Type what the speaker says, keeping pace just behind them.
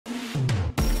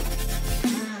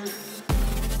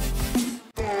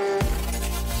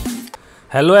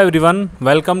Hello everyone,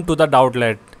 welcome to the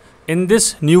Doubtlet. In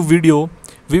this new video,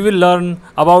 we will learn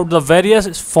about the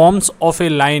various forms of a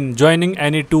line joining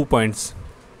any 2 points.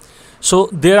 So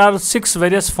there are 6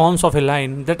 various forms of a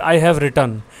line that I have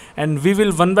written, and we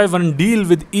will one by one deal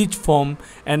with each form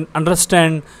and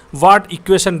understand what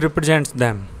equation represents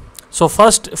them. So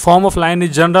first form of line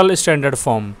is general standard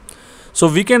form. So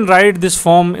we can write this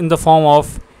form in the form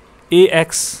of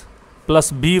ax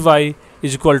plus by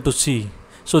is equal to c.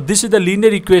 So this is the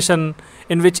linear equation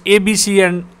in which a, b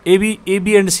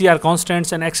and c are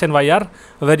constants and x and y are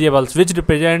variables, which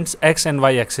represents x and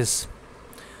y axis.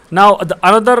 Now the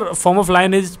another form of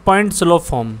line is point slope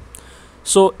form.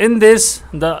 So in this,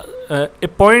 a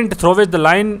point through which the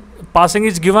line passing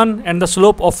is given and the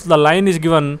slope of the line is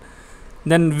given,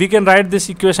 then we can write this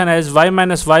equation as y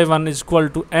minus y1 is equal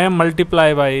to m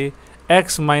multiplied by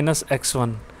x minus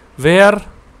x1, where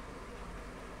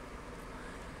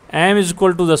m is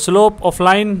equal to the slope of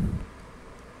line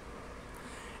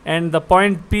and the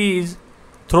point P is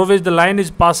through which the line is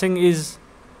passing is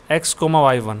x comma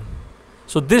y1.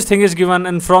 So this thing is given,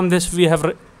 and from this we have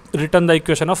written the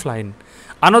equation of line.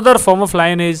 Another form of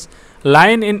line is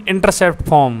line in intercept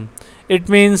form. It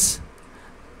means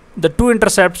the two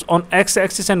intercepts on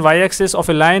x-axis and y-axis of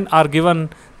a line are given,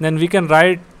 then we can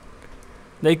write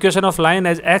the equation of line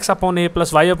as x upon a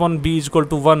plus y upon b is equal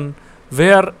to 1,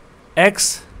 where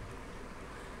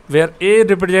a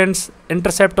represents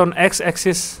intercept on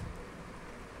x-axis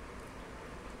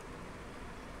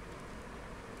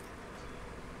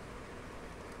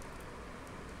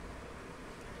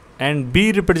and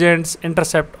b represents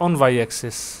intercept on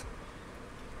y-axis.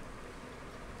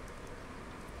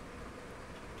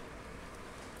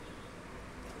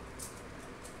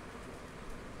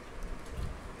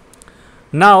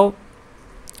 Now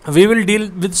we will deal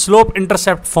with slope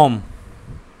intercept form.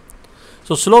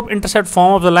 So slope intercept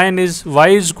form of the line is y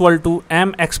is equal to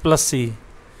mx plus c,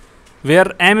 where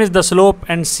m is the slope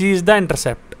and c is the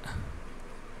intercept.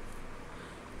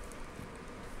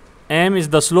 M is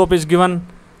the slope is given,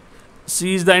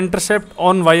 c is the intercept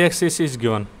on y-axis is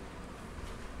given.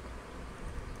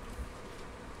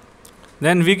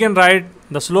 Then we can write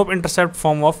the slope intercept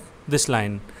form of this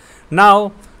line.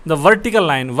 Now the vertical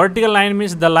line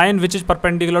means the line which is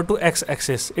perpendicular to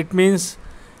x-axis. It means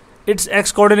its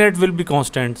x coordinate will be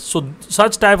constant. So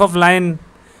such type of line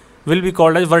will be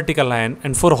called as vertical line,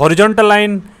 and for horizontal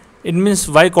line it means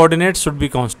y coordinate should be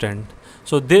constant.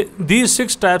 So these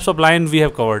 6 types of line we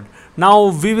have covered. Now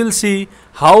we will see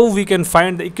how we can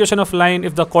find the equation of line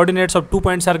if the coordinates of 2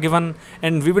 points are given,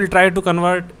 and we will try to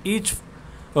convert each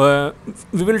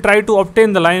we will try to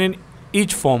obtain the line in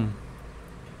each form.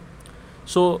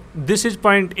 So this is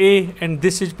point A and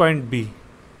this is point B,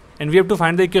 and we have to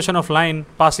find the equation of line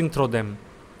passing through them.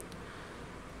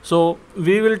 So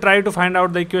we will try to find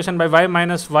out the equation by y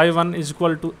minus y1 is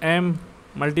equal to m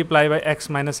multiplied by x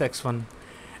minus x1.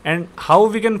 And how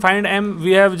we can find m,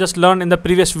 we have just learned in the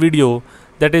previous video,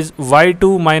 that is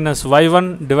y2 minus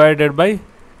y1 divided by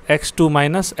x2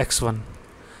 minus x1.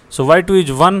 So y2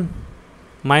 is 1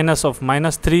 minus of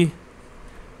minus 3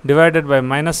 divided by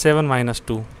minus 7 minus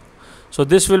 2. So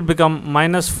this will become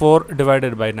minus 4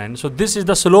 divided by 9. So this is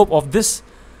the slope of this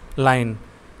line.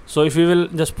 So if we will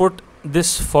just put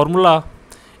this formula,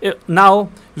 now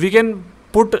we can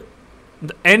put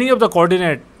any of the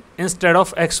coordinate instead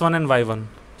of x1 and y1.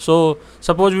 So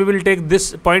suppose we will take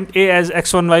this point A as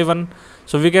x1 y1.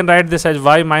 So we can write this as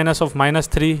y minus of minus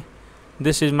 3.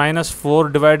 This is minus 4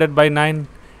 divided by 9,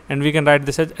 and we can write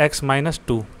this as x minus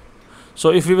 2.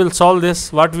 So if we will solve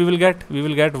this, what we will get? We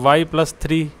will get y plus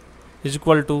 3 is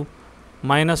equal to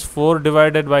minus 4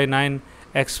 divided by 9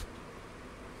 x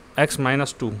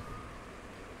minus 2.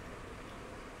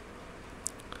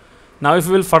 Now if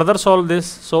we will further solve this,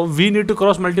 so we need to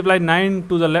cross multiply 9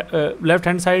 to the left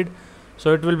hand side.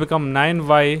 So it will become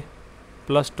 9y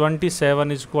plus 27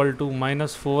 is equal to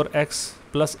minus 4x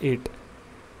plus 8.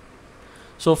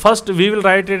 So first we will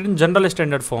write it in general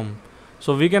standard form.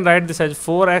 So we can write this as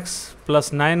 4x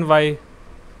plus 9y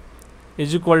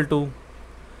is equal to,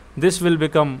 this will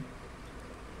become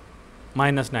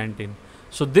minus 19.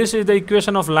 So this is the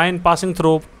equation of line passing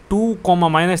through 2 comma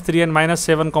minus 3 and minus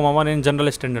 7 comma 1 in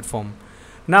general standard form.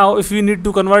 Now if we need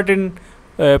to convert in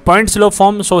point slope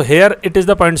form, so here it is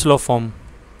the point slope form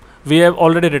we have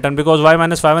already written, because y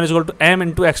minus y1 is equal to m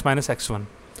into x minus x1.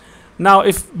 Now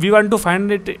if we want to find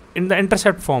it in the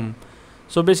intercept form,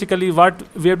 so basically what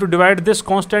we have to divide this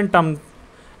constant term,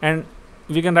 and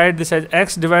we can write this as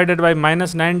x divided by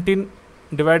minus 19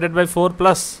 divided by 4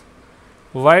 plus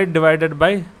y divided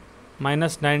by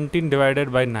minus 19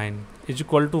 divided by 9 is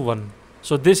equal to 1.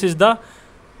 So this is the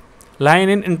line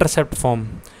in intercept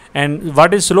form. And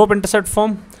what is slope intercept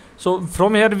form? So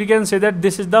from here we can say that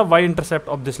this is the y-intercept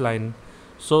of this line.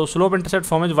 So slope intercept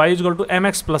form is y is equal to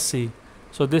mx plus c.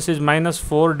 So this is minus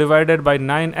 4 divided by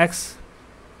 9x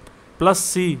plus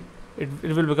c.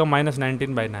 It will become minus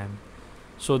 19 by 9.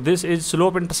 So this is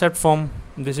slope intercept form.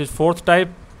 This is fourth type.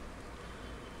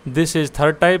 This is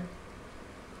third type.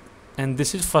 And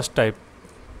this is first type.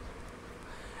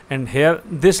 And here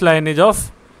this line is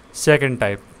of second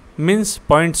type, means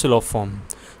point slope form.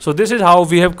 So this is how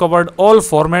we have covered all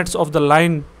formats of the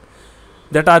line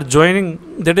that are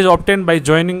joining, that is obtained by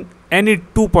joining any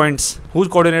 2 points whose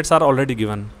coordinates are already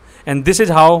given. And this is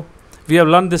how we have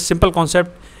learned this simple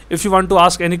concept. If you want to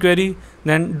ask any query,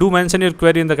 then do mention your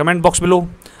query in the comment box below.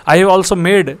 I have also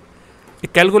made a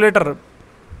calculator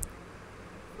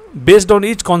based on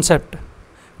each concept,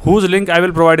 whose link I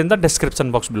will provide in the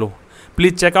description box below.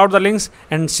 Please check out the links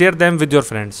and share them with your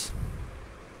friends.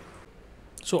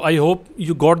 So I hope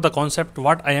you got the concept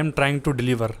what I am trying to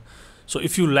deliver. So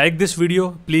if you like this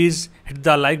video, please hit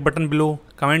the like button below,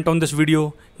 comment on this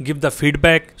video, give the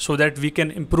feedback so that we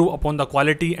can improve upon the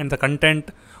quality and the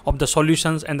content of the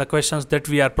solutions and the questions that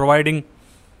we are providing.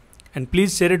 And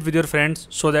please share it with your friends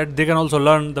so that they can also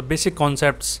learn the basic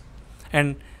concepts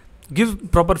and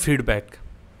give proper feedback.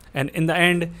 And in the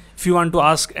end, if you want to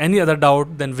ask any other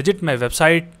doubt, then visit my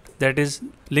website. That is,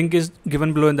 link is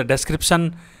given below in the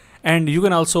description. And you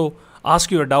can also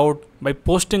ask your doubt by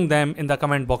posting them in the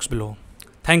comment box below.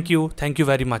 Thank you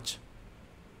very much.